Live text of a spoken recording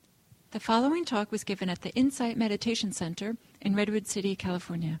The following talk was given at the Insight Meditation Center in Redwood City,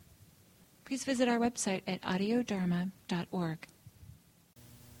 California. Please visit our website at audiodharma.org.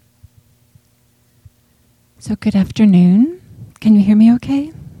 So good afternoon. Can you hear me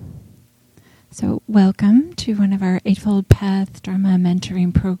okay? So welcome to one of our Eightfold Path Dharma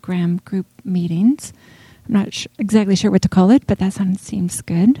Mentoring Program group meetings. I'm not exactly sure what to call it, but that seems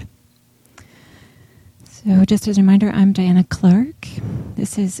good. So just as a reminder, I'm Diana Clark.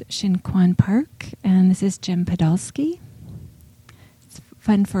 This is Shin Kwan Park, and this is Jim Podolske. It's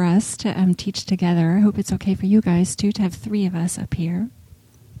fun for us to teach together. I hope it's okay for you guys, too, to have three of us up here.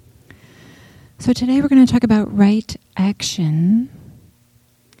 So today we're going to talk about right action.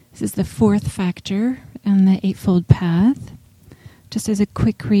 This is the fourth factor in the Eightfold Path. Just as a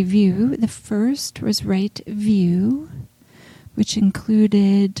quick review, the first was right view, which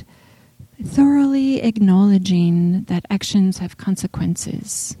included thoroughly acknowledging that actions have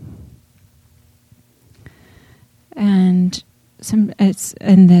consequences. And it's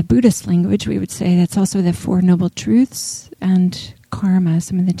in the Buddhist language, we would say that's also the Four Noble Truths and karma,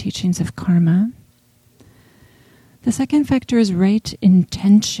 some of the teachings of karma. The second factor is right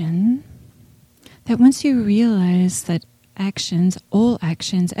intention, that once you realize that actions, all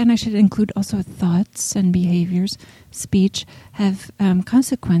actions, and I should include also thoughts and behaviors, speech, have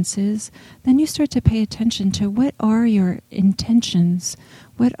consequences, then you start to pay attention to what are your intentions,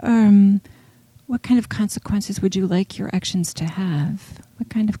 what kind of consequences would you like your actions to have, what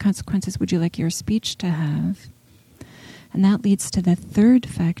kind of consequences would you like your speech to have. And that leads to the third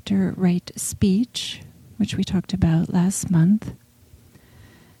factor, right speech, which we talked about last month.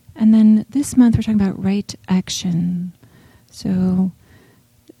 And then this month we're talking about right action. So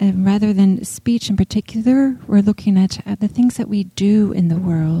rather than speech in particular, we're looking at the things that we do in the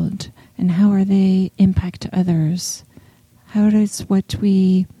world and how are they impact others. How does what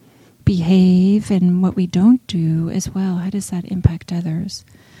we behave and what we don't do as well, how does that impact others?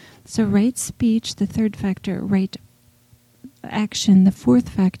 So right speech, the third factor, right action, the fourth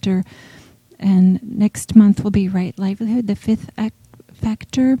factor, and next month will be right livelihood, the fifth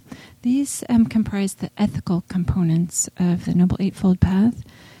factor. These comprise the ethical components of the Noble Eightfold Path.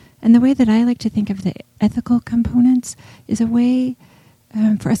 And the way that I like to think of the ethical components is a way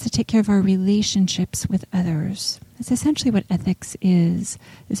for us to take care of our relationships with others. That's essentially what ethics is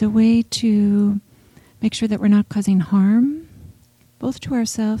a way to make sure that we're not causing harm, both to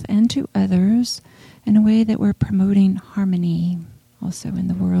ourselves and to others, in a way that we're promoting harmony also in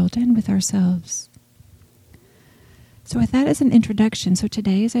the world and with ourselves. So with that as an introduction, so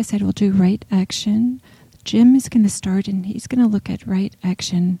today, as I said, we'll do right action. Jim is going to start, and he's going to look at right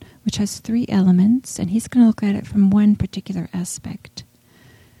action, which has three elements, and he's going to look at it from one particular aspect.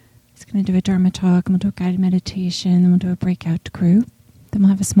 He's going to do a Dharma talk, and we'll do a guided meditation, then we'll do a breakout group, then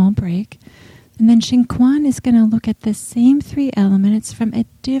we'll have a small break. And then Shin Kwan is going to look at the same three elements from a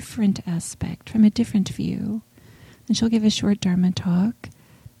different aspect, from a different view. And she'll give a short Dharma talk,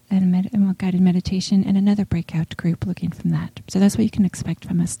 and a guided meditation, and another breakout group looking from that. So that's what you can expect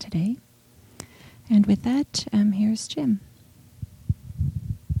from us today. And with that, here's Jim.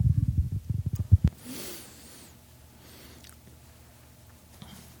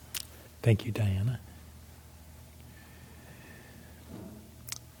 Thank you, Diana.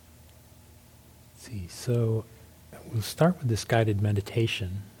 Let's see, so we'll start with this guided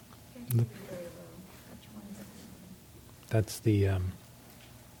meditation. That's the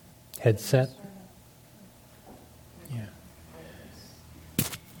headset. Yeah.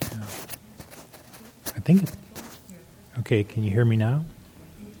 I think. Okay, can you hear me now?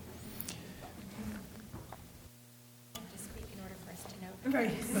 Just speak in order for us to know.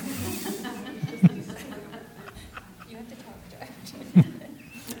 Right. You have to talk to it.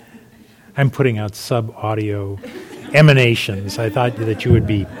 I'm putting out sub-audio emanations. I thought that you would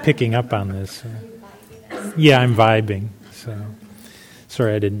be picking up on this. Yeah, I'm vibing. So,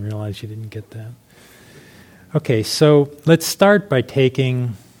 sorry, I didn't realize you didn't get that. Okay, so let's start by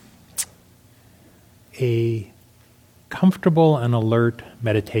taking a comfortable and alert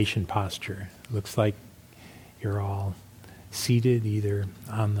meditation posture. Looks like you're all seated either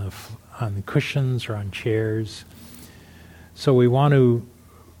on the cushions or on chairs. So we want to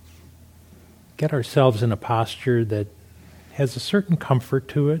get ourselves in a posture that has a certain comfort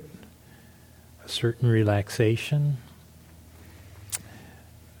to it, a certain relaxation,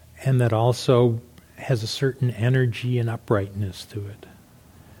 and that also has a certain energy and uprightness to it,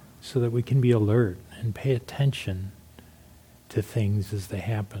 so that we can be alert and pay attention to things as they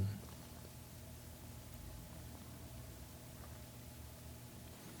happen.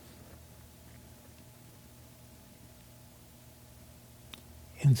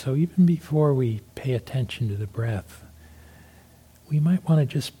 In And so even before we pay attention to the breath, we might want to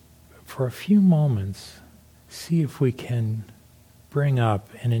just, for a few moments, see if we can bring up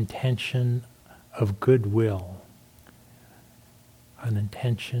an intention of goodwill, an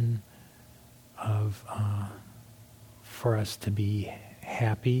intention of for us to be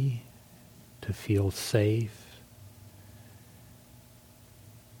happy, to feel safe,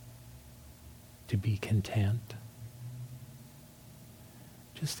 to be content.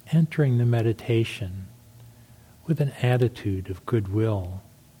 Just entering the meditation with an attitude of goodwill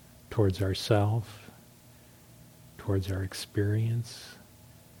towards ourselves, towards our experience,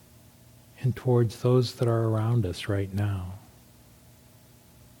 and towards those that are around us right now.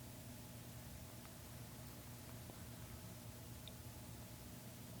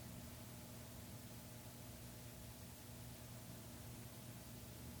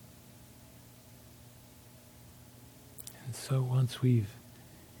 And so once we've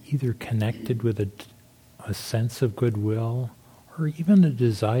either connected with a sense of goodwill or even a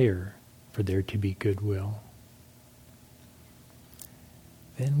desire for there to be goodwill,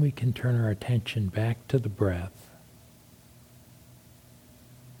 then we can turn our attention back to the breath,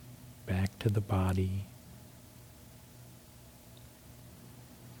 back to the body,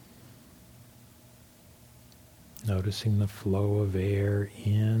 noticing the flow of air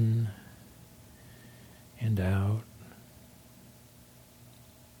in and out.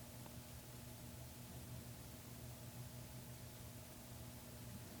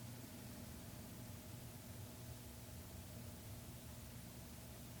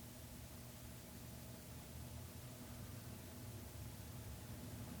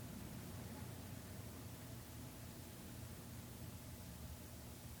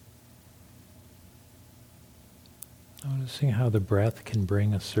 Noticing how the breath can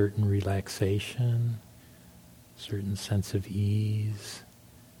bring a certain relaxation, certain sense of ease,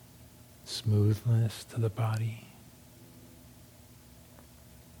 smoothness to the body.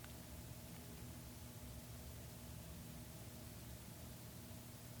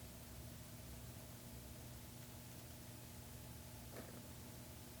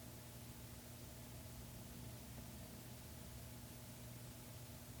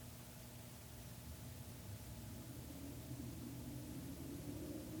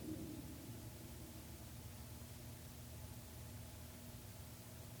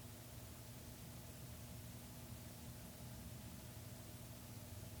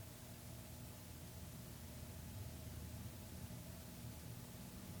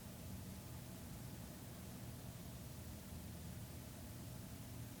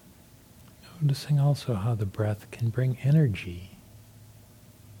 Noticing also how the breath can bring energy,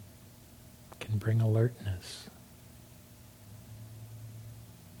 can bring alertness,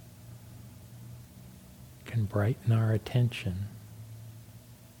 can brighten our attention.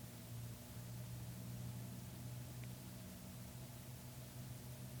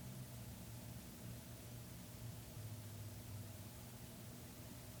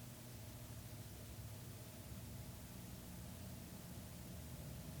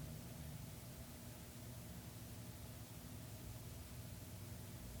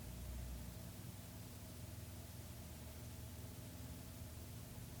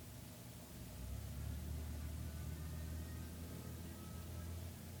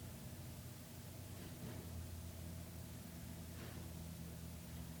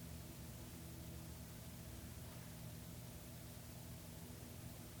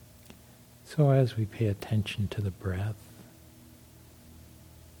 So as we pay attention to the breath,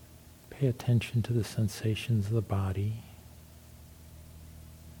 pay attention to the sensations of the body.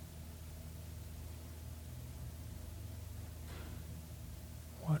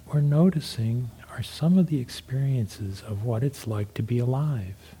 What we're noticing are some of the experiences of what it's like to be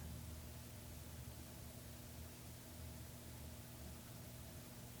alive.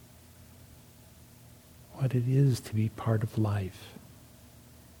 What it is to be part of life.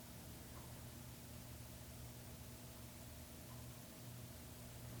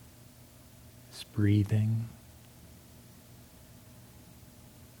 It's breathing.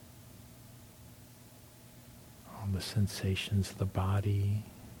 All the sensations of the body,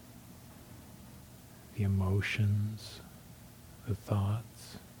 the emotions, the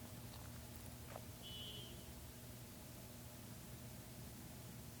thoughts.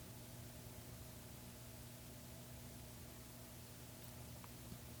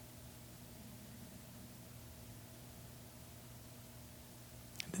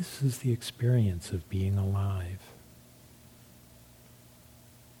 This is the experience of being alive.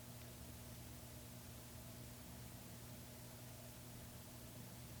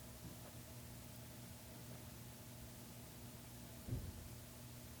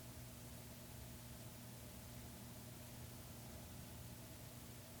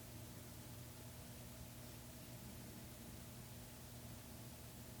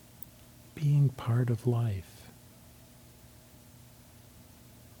 important part of life.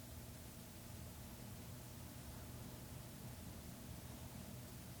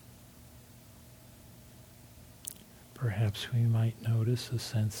 Perhaps we might notice a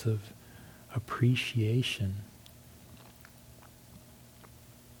sense of appreciation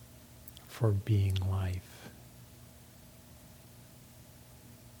for being life.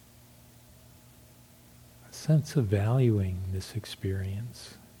 A sense of valuing this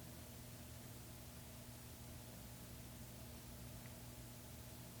experience.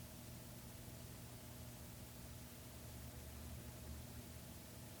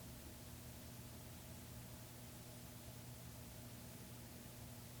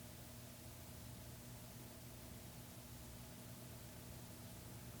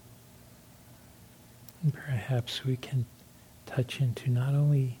 And perhaps we can touch into not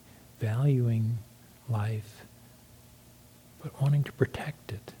only valuing life, but wanting to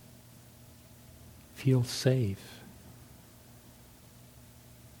protect it, feel safe,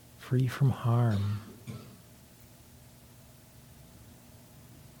 free from harm.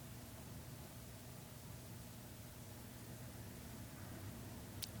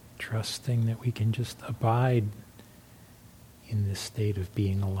 Trusting that we can just abide in this state of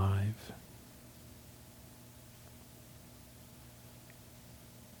being alive.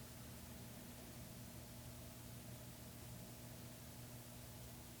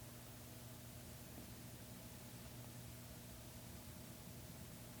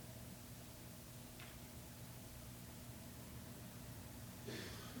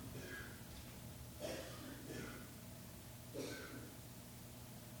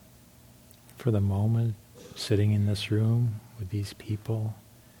 For the moment, sitting in this room with these people,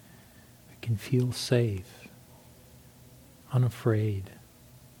 we can feel safe, unafraid.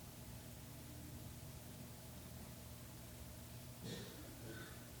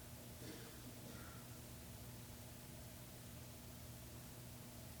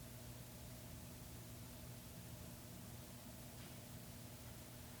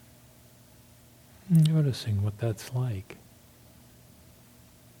 Noticing what that's like.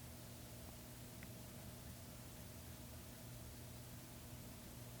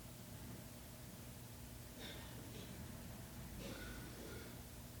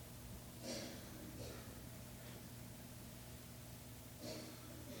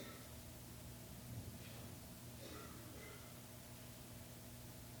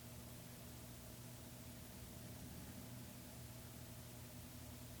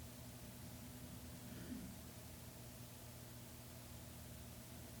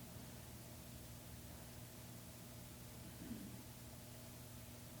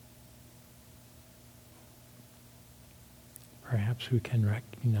 Perhaps we can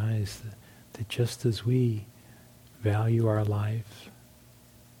recognize that just as we value our life,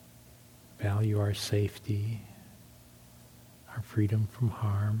 value our safety, our freedom from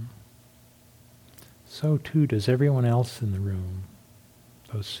harm, so too does everyone else in the room,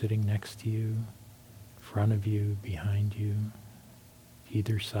 those sitting next to you, in front of you, behind you,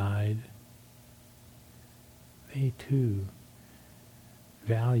 either side. They too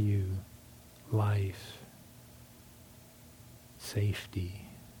value life, safety,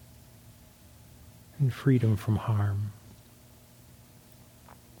 and freedom from harm.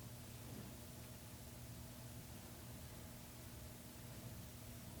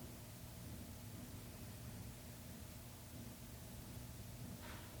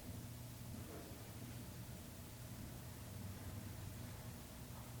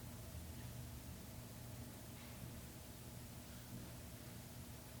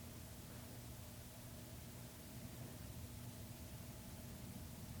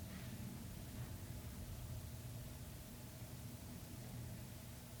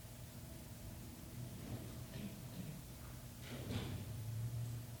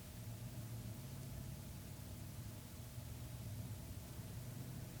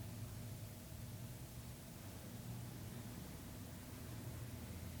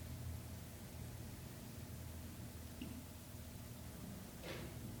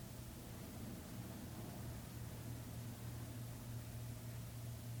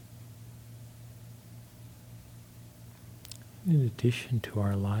 In addition to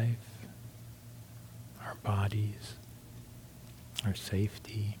our life, our bodies, our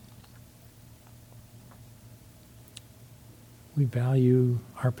safety, we value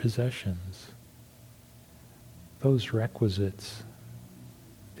our possessions, those requisites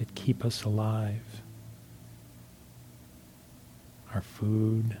that keep us alive, our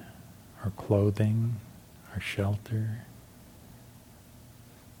food, our clothing, our shelter,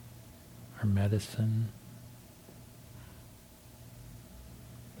 our medicine.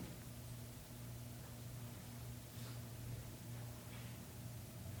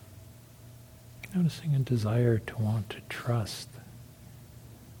 Noticing a desire to want to trust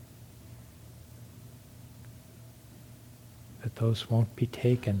that those won't be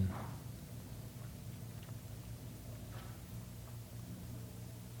taken.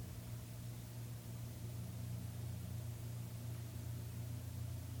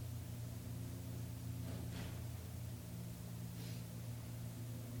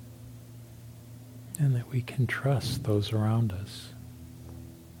 And that we can trust those around us.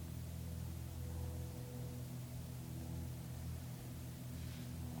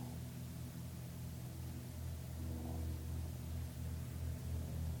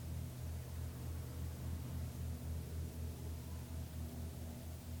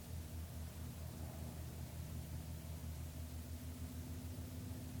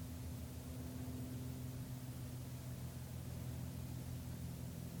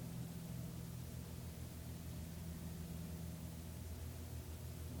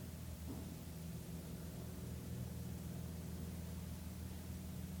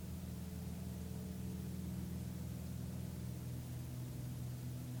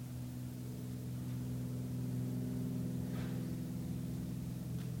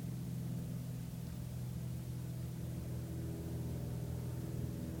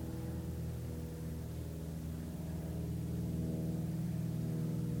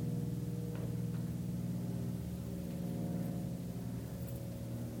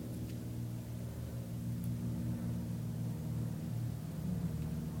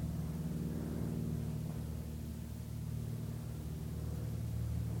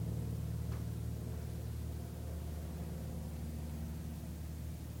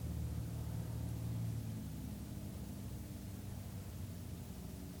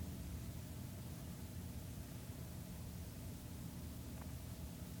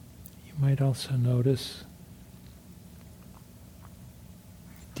 You might also notice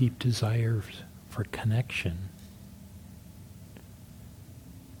deep desires for connection,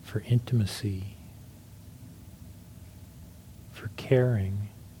 for intimacy, for caring,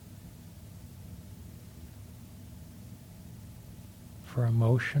 for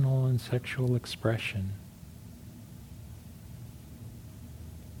emotional and sexual expression.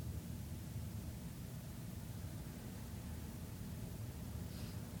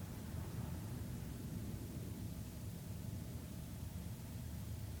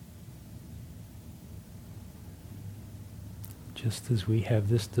 Just as we have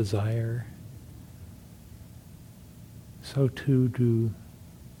this desire, so too do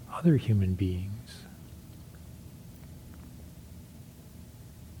other human beings.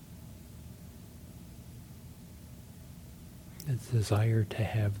 The desire to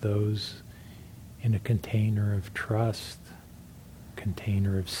have those in a container of trust, a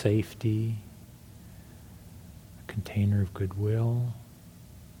container of safety, a container of goodwill.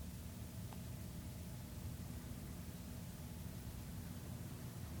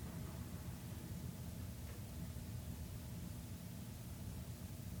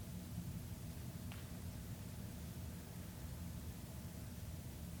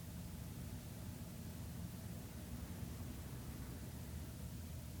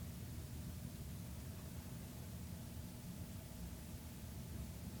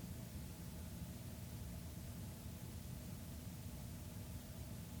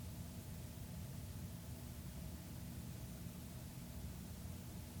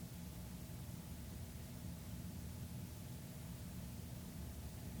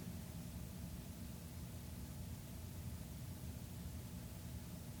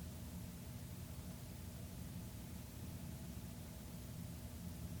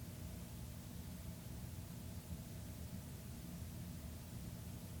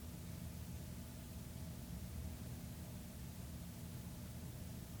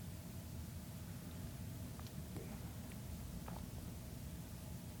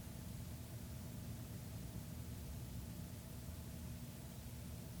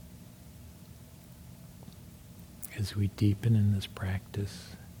 As we deepen in this practice,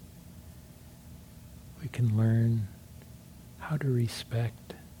 we can learn how to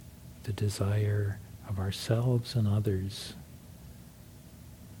respect the desire of ourselves and others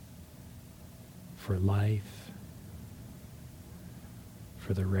for life,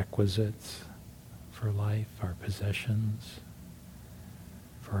 for the requisites for life, our possessions,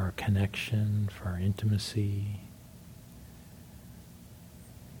 for our connection, for our intimacy.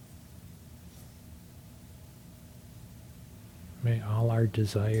 May all our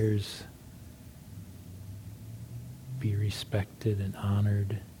desires be respected and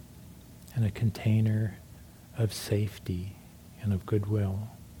honored in a container of safety and of goodwill.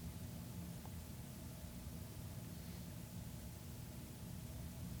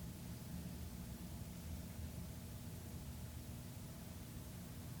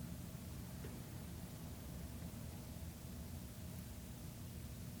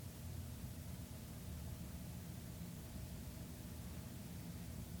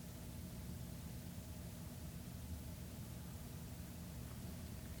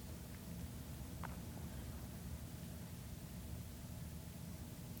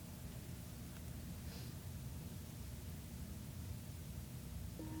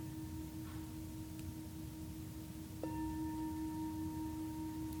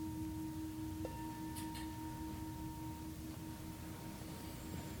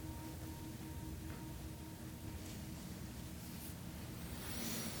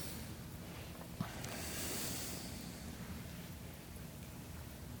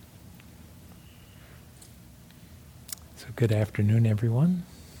 So good afternoon, everyone.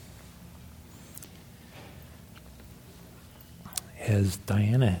 As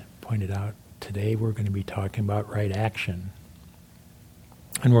Diana pointed out, today we're going to be talking about right action.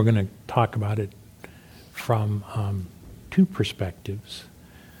 And we're going to talk about it from two perspectives.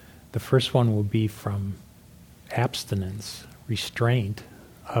 The first one will be from abstinence, restraint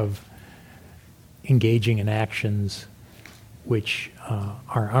of engaging in actions which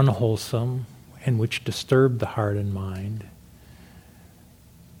are unwholesome and which disturb the heart and mind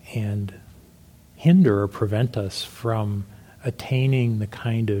and hinder or prevent us from attaining the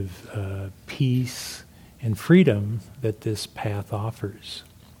kind of peace and freedom that this path offers.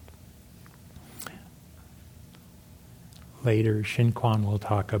 Later, Shin-Kwan will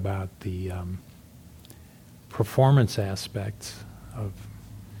talk about the performance aspects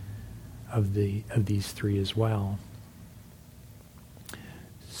of these three as well.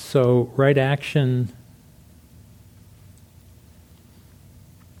 So, right action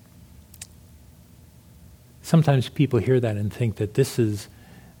sometimes people hear that and think that this is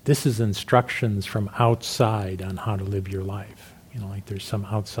instructions from outside on how to live your life. You know, like there's some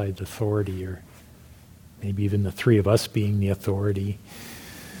outside authority, or maybe even the three of us being the authority.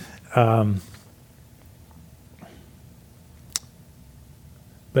 But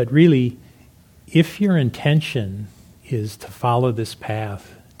really, if your intention is to follow this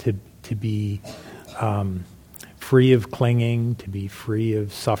path, to be free of clinging, to be free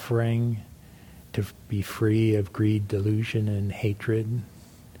of suffering, to be free of greed, delusion, and hatred,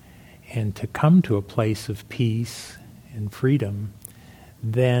 and to come to a place of peace and freedom,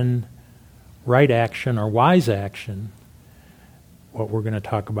 then right action or wise action, what we're going to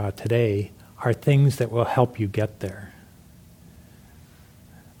talk about today, are things that will help you get there.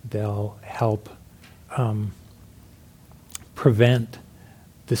 They'll help prevent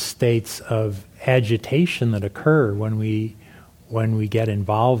the states of agitation that occur when we get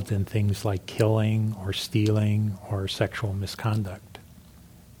involved in things like killing or stealing or sexual misconduct.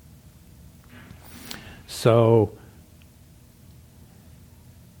 So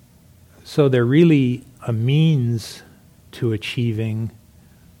they're really a means to achieving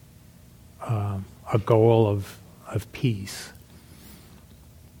a goal of peace.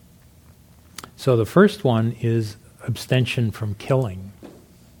 So the first one is abstention from killing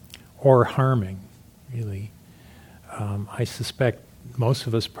or harming, really. I suspect most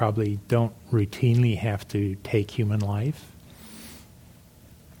of us probably don't routinely have to take human life.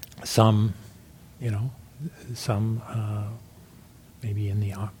 Some maybe in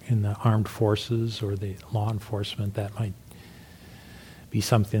the armed forces or the law enforcement, that might be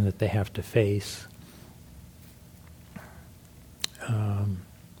something that they have to face.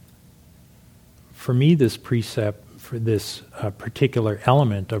 For me, this precept for this particular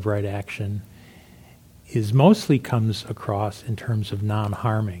element of right action mostly comes across in terms of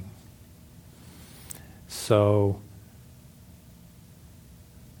non-harming. So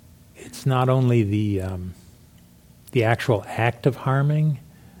it's not only the actual act of harming,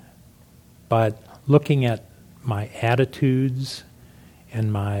 but looking at my attitudes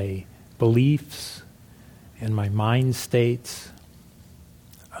and my beliefs and my mind states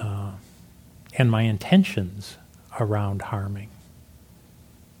and my intentions around harming.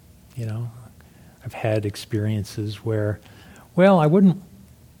 You know, I've had experiences where, well, I wouldn't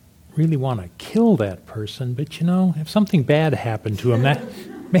really want to kill that person, but you know, if something bad happened to him,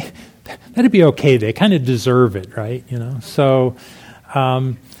 that'd be okay. They kind of deserve it, right? You know, so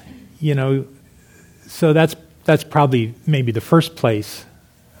so that's probably maybe the first place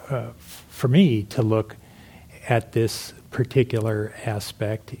for me to look at this particular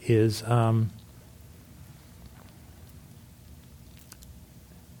aspect is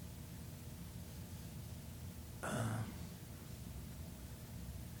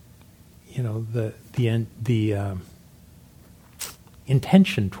the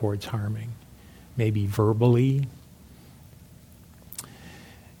intention towards harming, maybe verbally.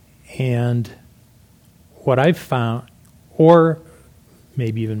 And what I've found, or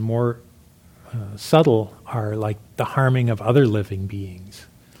maybe even more subtle, are like the harming of other living beings.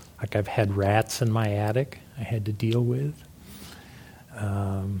 Like I've had rats in my attic I had to deal with.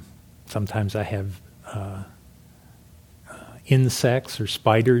 Sometimes I have insects or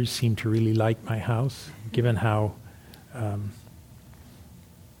spiders seem to really like my house, given how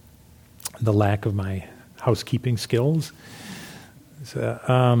the lack of my housekeeping skills.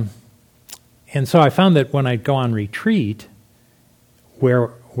 So, and so I found that when I'd go on retreat,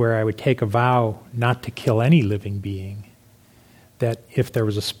 where I would take a vow not to kill any living being, that if there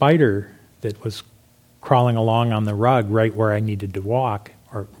was a spider that was crawling along on the rug right where I needed to walk,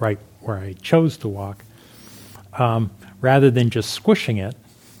 or right where I chose to walk, rather than just squishing it,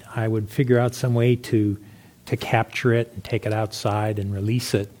 I would figure out some way to capture it and take it outside and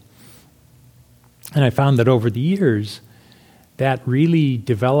release it. And I found that over the years, that really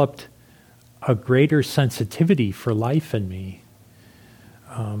developed a greater sensitivity for life in me.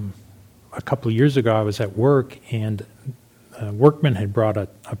 A couple of years ago, I was at work, and a workman had brought a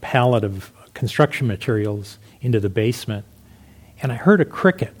pallet of construction materials into the basement, and I heard a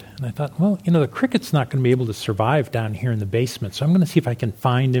cricket. And I thought, well, the cricket's not going to be able to survive down here in the basement, so I'm going to see if I can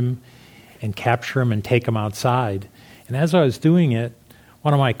find him and capture him and take him outside. And as I was doing it,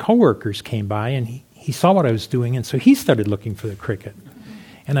 one of my coworkers came by, and he saw what I was doing, and so he started looking for the cricket.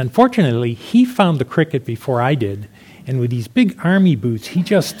 And unfortunately, he found the cricket before I did, and with these big army boots, he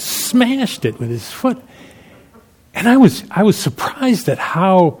just smashed it with his foot. And I was surprised at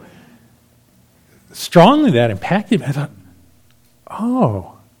how strongly that impacted me. I thought,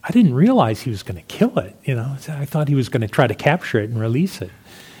 oh, I didn't realize he was going to kill it. I thought he was going to try to capture it and release it.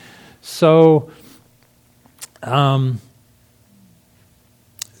 So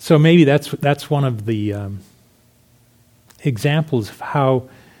maybe that's one of the examples of how,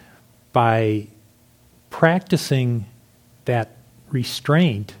 by practicing that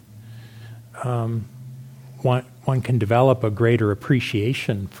restraint, one can develop a greater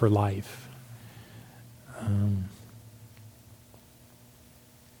appreciation for life.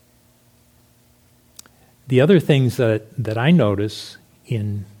 The other things that I notice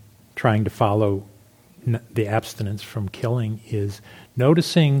in trying to follow the abstinence from killing is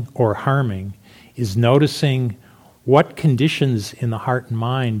noticing what conditions in the heart and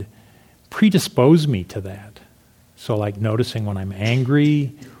mind predispose me to that. So like noticing when I'm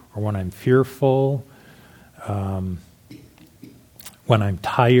angry or when I'm fearful, when I'm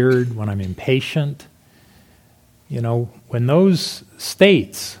tired, when I'm impatient. When those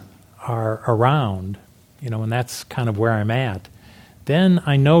states are around, and that's kind of where I'm at, then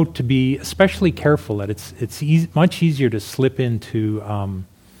I know to be especially careful that it's much easier to slip into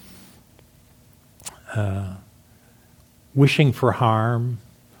wishing for harm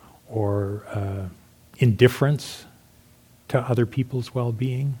or indifference to other people's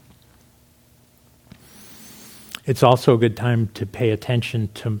well-being. It's also a good time to pay attention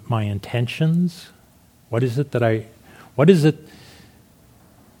to my intentions. What is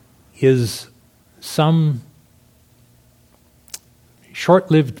some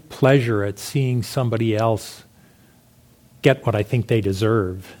short-lived pleasure at seeing somebody else get what I think they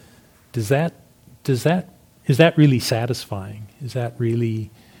deserve? Is that really satisfying? Is that really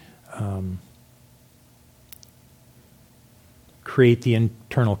create the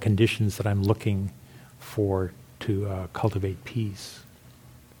internal conditions that I'm looking for to cultivate peace?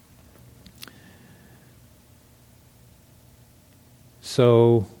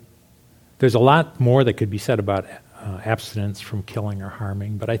 So there's a lot more that could be said about abstinence from killing or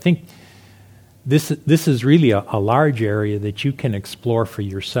harming, but I think this is really a large area that you can explore for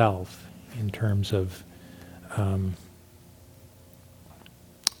yourself in terms of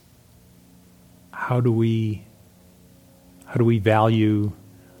how do we value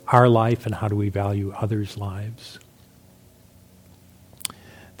our life and how do we value others' lives.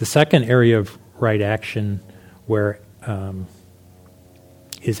 The second area of right action where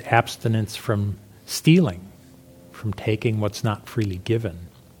is abstinence from stealing, from taking what's not freely given.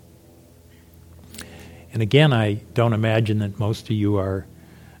 And again, I don't imagine that most of you are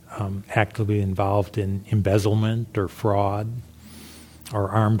actively involved in embezzlement or fraud or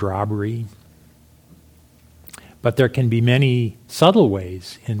armed robbery. But there can be many subtle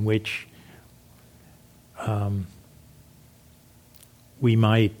ways in which we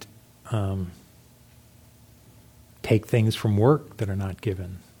might take things from work that are not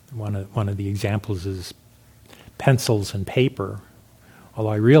given. One of the examples is pencils and paper.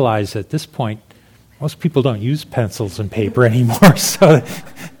 Although I realize at this point, most people don't use pencils and paper anymore.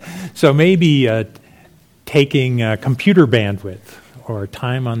 So maybe taking computer bandwidth or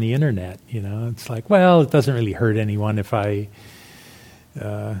time on the internet. It's like, well, it doesn't really hurt anyone if I,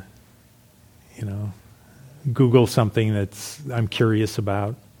 Google something I'm curious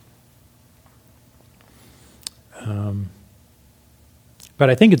about. But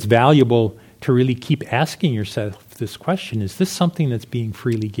I think it's valuable to really keep asking yourself this question: is this something that's being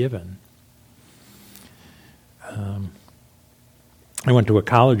freely given? I went to a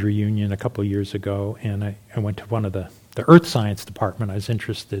college reunion a couple of years ago, and I went to one of the earth science department.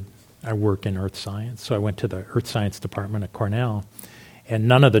 I work in earth science, so I went to the earth science department at Cornell, and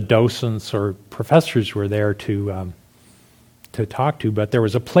none of the docents or professors were there to talk to, but there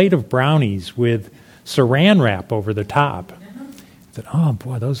was a plate of brownies with saran wrap over the top. I said, oh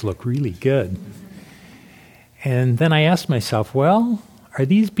boy, those look really good. And then I asked myself, well, are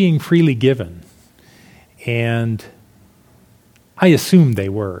these being freely given? And I assumed they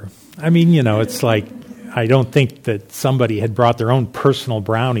were. I mean, it's like, I don't think that somebody had brought their own personal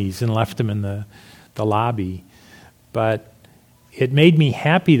brownies and left them in the lobby. But it made me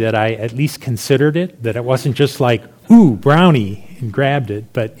happy that I at least considered it, that it wasn't just like, ooh, brownie, and grabbed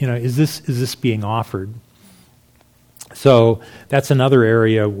it. But, is this being offered? So that's another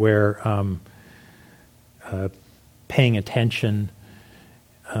area where paying attention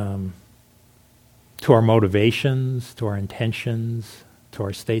to our motivations, to our intentions, to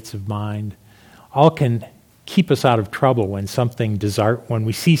our states of mind, all can keep us out of trouble when when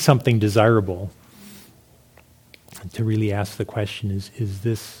we see something desirable. And to really ask the question: Is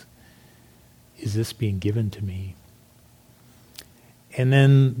this being given to me? And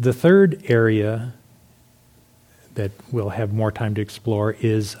then the third area that we'll have more time to explore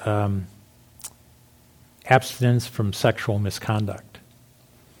is abstinence from sexual misconduct.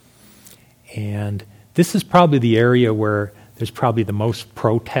 And this is probably the area where there's probably the most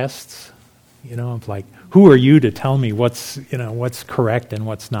protests, of like, who are you to tell me what's correct and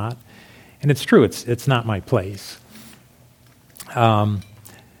what's not? And it's true, it's not my place.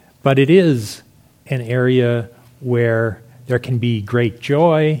 But it is an area where there can be great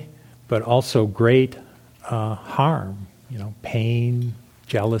joy, but also great harm, pain,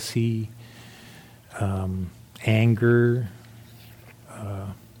 jealousy, anger,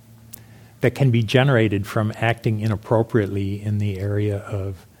 that can be generated from acting inappropriately in the area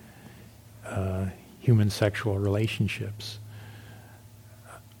of human sexual relationships.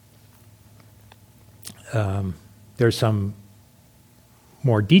 There's some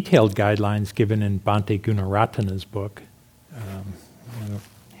more detailed guidelines given in Bhante Gunaratana's book. I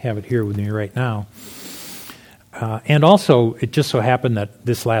have it here with me right now. And also, it just so happened that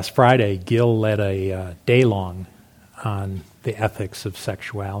this last Friday, Gil led a day-long on the ethics of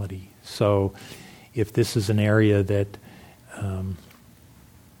sexuality. So if this is an area that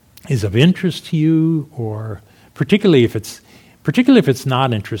is of interest to you, or particularly if it's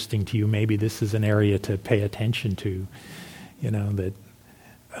not interesting to you, maybe this is an area to pay attention to,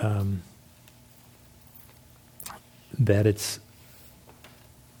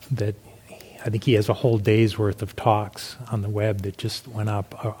 that I think he has a whole day's worth of talks on the web that just went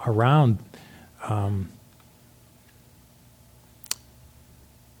up around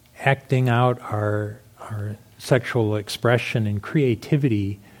acting out our sexual expression and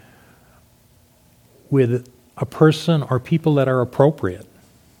creativity with a person or people that are appropriate,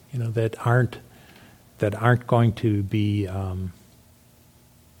 that aren't going to be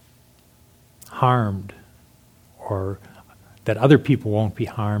harmed, or that other people won't be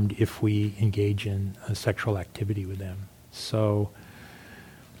harmed if we engage in a sexual activity with them. So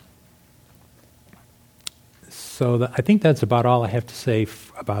I think that's about all I have to say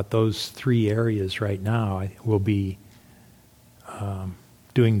about those three areas right now. We'll be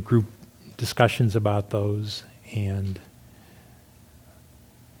doing group discussions about those, and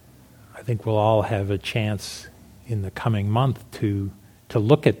I think we'll all have a chance in the coming month to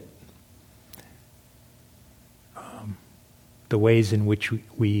look at the ways in which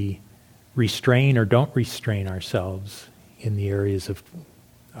we restrain or don't restrain ourselves in the areas of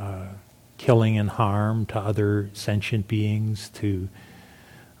killing and harm to other sentient beings, to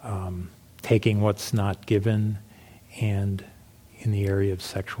taking what's not given, and in the area of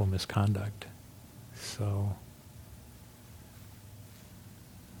sexual misconduct. So,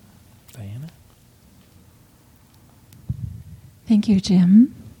 Diana? Thank you,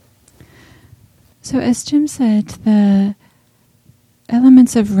 Jim. So as Jim said, the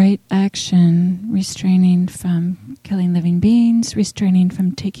elements of right action, restraining from killing living beings, restraining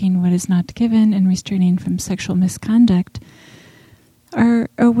from taking what is not given, and restraining from sexual misconduct, are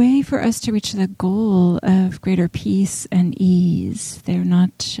a way for us to reach the goal of greater peace and ease. They're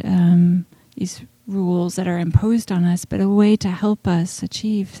not these rules that are imposed on us, but a way to help us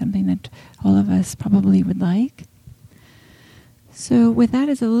achieve something that all of us probably would like. So with that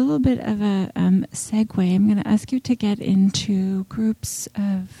as a little bit of a segue, I'm going to ask you to get into groups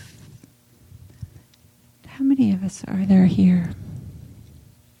of... How many of us are there here?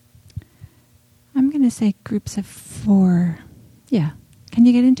 I'm going to say groups of 4. Yeah. Can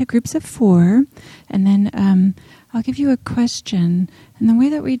you get into groups of 4? And then I'll give you a question. And the way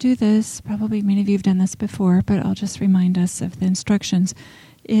that we do this, probably many of you have done this before, but I'll just remind us of the instructions,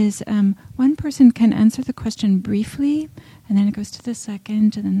 is one person can answer the question briefly, And then it goes to the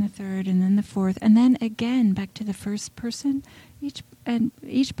second, and then the third, and then the fourth, and then again back to the first person.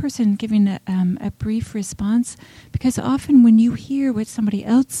 Each person giving a brief response, because often when you hear what somebody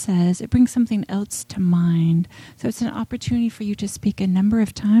else says, it brings something else to mind. So it's an opportunity for you to speak a number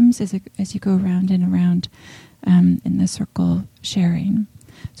of times as you go around and around in the circle sharing.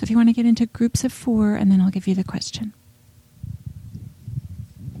 So if you want to get into groups of 4, and then I'll give you the question.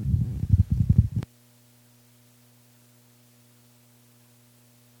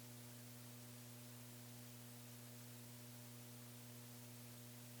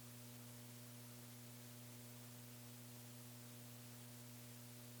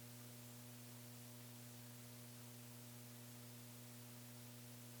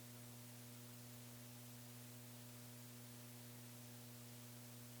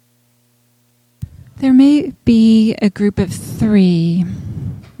 There may be a group of 3.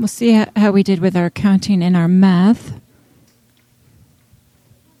 We'll see how we did with our counting and our math.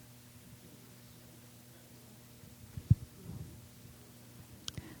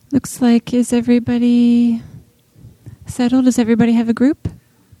 Looks like, is everybody settled? Does everybody have a group?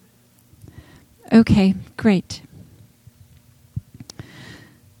 Okay, great.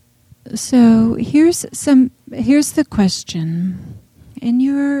 So here's the question. In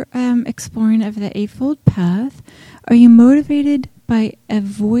your exploring of the Eightfold Path, are you motivated by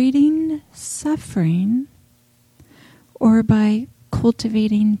avoiding suffering or by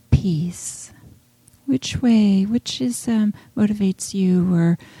cultivating peace? Which way? Which motivates you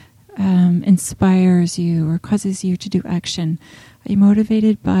or inspires you or causes you to do action? Are you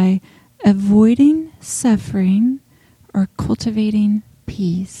motivated by avoiding suffering or cultivating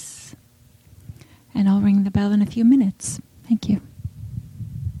peace? And I'll ring the bell in a few minutes. Thank you.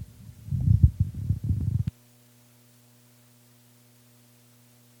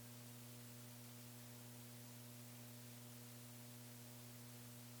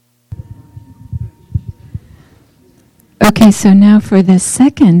 Okay, so now for the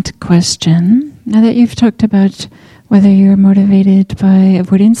second question. Now that you've talked about whether you're motivated by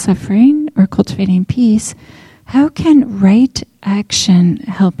avoiding suffering or cultivating peace, how can right action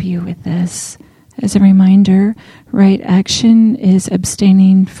help you with this? As a reminder, right action is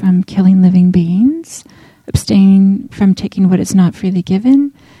abstaining from killing living beings, abstaining from taking what is not freely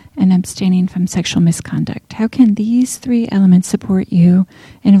given, and abstaining from sexual misconduct. How can these 3 elements support you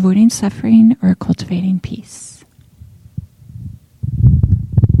in avoiding suffering or cultivating peace?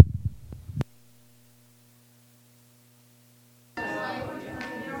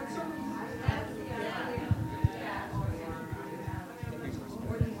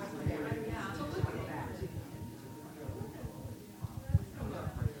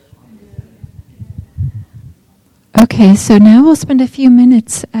 Okay, so now we'll spend a few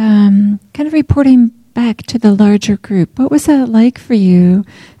minutes kind of reporting back to the larger group. What was that like for you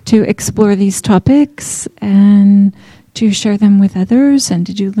to explore these topics and to share them with others? And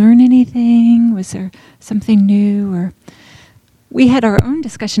did you learn anything? Was there something new? Or we had our own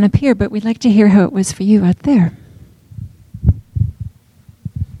discussion up here, but we'd like to hear how it was for you out there.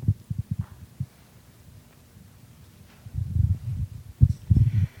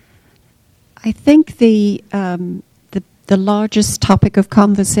 I think the largest topic of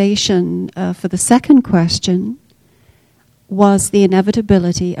conversation for the second question was the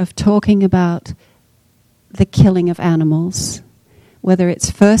inevitability of talking about the killing of animals, whether it's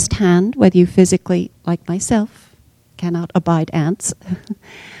first-hand, whether you physically, like myself, cannot abide ants,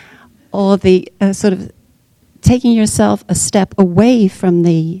 or the sort of taking yourself a step away from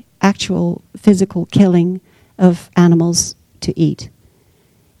the actual physical killing of animals to eat.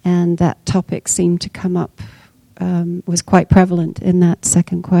 And that topic seemed to come up, was quite prevalent in that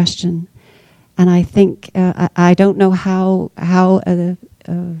second question. And I think, I don't know how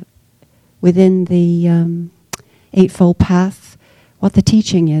within the Eightfold Path, what the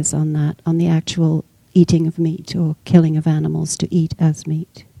teaching is on that, on the actual eating of meat or killing of animals to eat as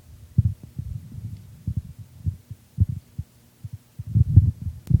meat.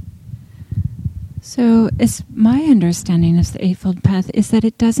 So it's my understanding of the Eightfold Path is that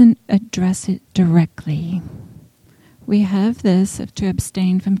it doesn't address it directly. We have this to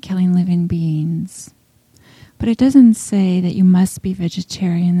abstain from killing living beings. But it doesn't say that you must be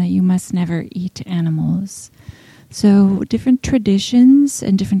vegetarian, that you must never eat animals. So different traditions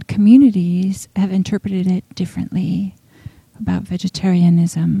and different communities have interpreted it differently about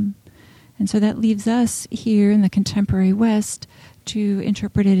vegetarianism. And so that leaves us here in the contemporary West to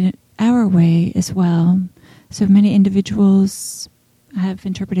interpret it our way as well. So many individuals have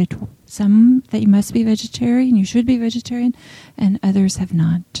interpreted some that you must be vegetarian, you should be vegetarian, and others have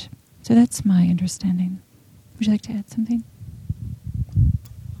not. So that's my understanding. Would you like to add something?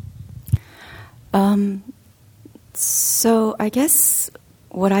 So I guess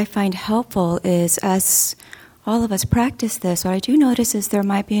what I find helpful is, as all of us practice this, what I do notice is there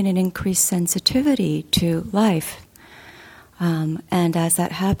might be an increased sensitivity to life. And as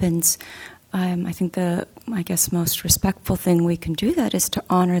that happens, I think the most respectful thing we can do that is to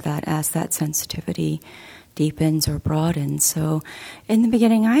honor that as that sensitivity deepens or broadens. So in the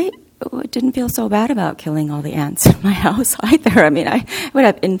beginning, I didn't feel so bad about killing all the ants in my house either. I mean, I would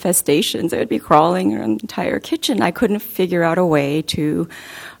have infestations. They would be crawling around the entire kitchen. I couldn't figure out a way to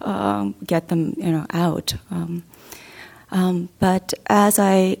get them, out. But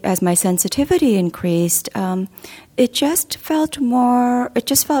as my sensitivity increased, it just felt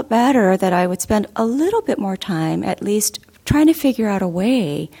better that I would spend a little bit more time at least trying to figure out a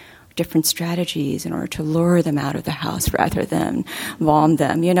way, different strategies in order to lure them out of the house rather than bomb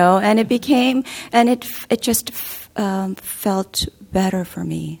them, and it just felt better for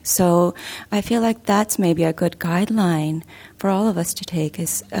me. So I feel like that's maybe a good guideline for all of us to take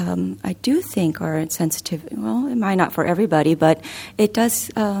is, I do think our sensitivity, well, it might not for everybody, but it does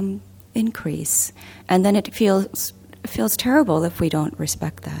increase. And then it feels terrible if we don't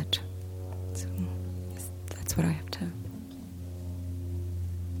respect that. So that's what I have to.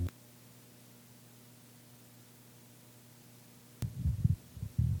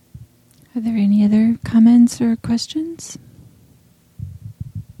 Are there any other comments or questions?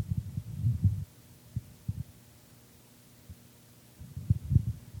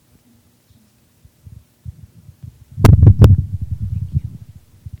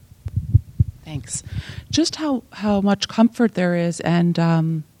 Thanks. Just how much comfort there is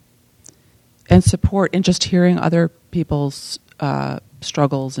and support in just hearing other people's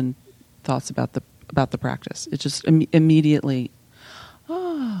struggles and thoughts about the practice. It just immediately,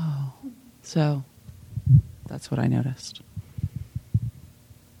 so that's what I noticed.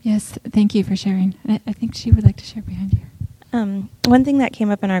 Yes, thank you for sharing. I think she would like to share behind here. One thing that came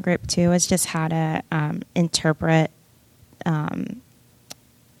up in our group too was just how to interpret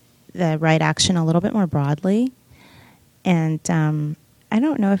the right action a little bit more broadly. And I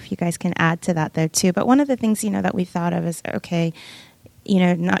don't know if you guys can add to that though too, but one of the things, that we thought of is, okay,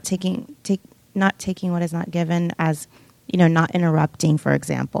 not taking what is not given as, not interrupting, for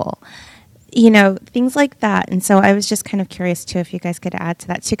example, things like that. And so I was just kind of curious too, if you guys could add to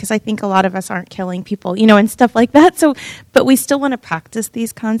that too, because I think a lot of us aren't killing people, and stuff like that. So, but we still want to practice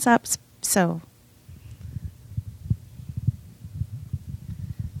these concepts. So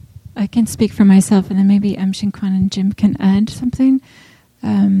I can speak for myself, and then maybe Shin-Kwan and Jim can add something.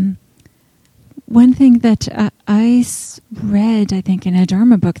 One thing that I read, I think, in a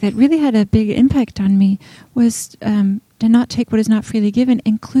Dharma book that really had a big impact on me was to not take what is not freely given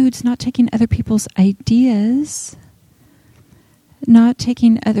includes not taking other people's ideas, not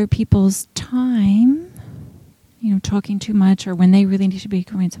taking other people's time, talking too much, or when they really need to be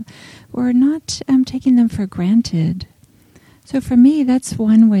going, or not taking them for granted. So for me, that's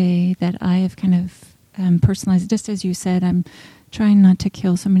one way that I have kind of personalized. Just as you said, I'm trying not to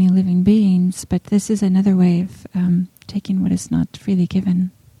kill so many living beings, but this is another way of taking what is not freely given.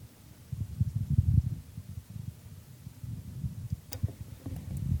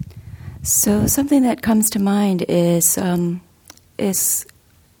 So something that comes to mind is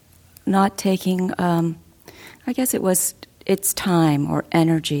not taking, I guess it's time or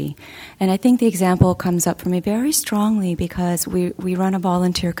energy. And I think the example comes up for me very strongly because we run a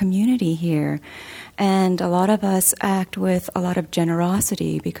volunteer community here. And a lot of us act with a lot of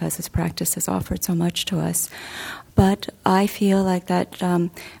generosity because this practice has offered so much to us. But I feel like that,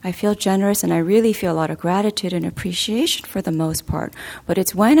 I feel generous and I really feel a lot of gratitude and appreciation for the most part. But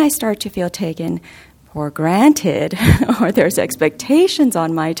it's when I start to feel taken for granted or there's expectations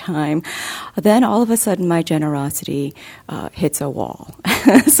on my time, then all of a sudden my generosity hits a wall.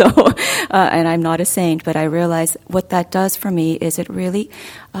 So, and I'm not a saint, but I realize what that does for me is it really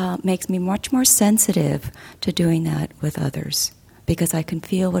makes me much more sensitive to doing that with others because I can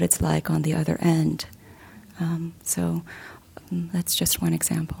feel what it's like on the other end. So that's just one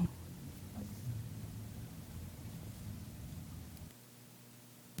example.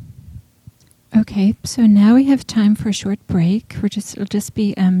 Okay, so now we have time for a short break. It'll just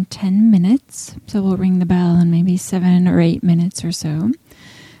be 10 minutes. So we'll ring the bell in maybe 7 or 8 minutes or so.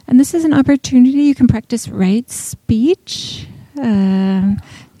 And this is an opportunity. You can practice right speech. You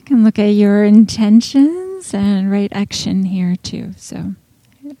can look at your intentions and right action here too. So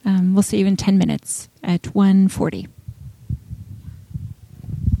we'll see you in 10 minutes at 1:40.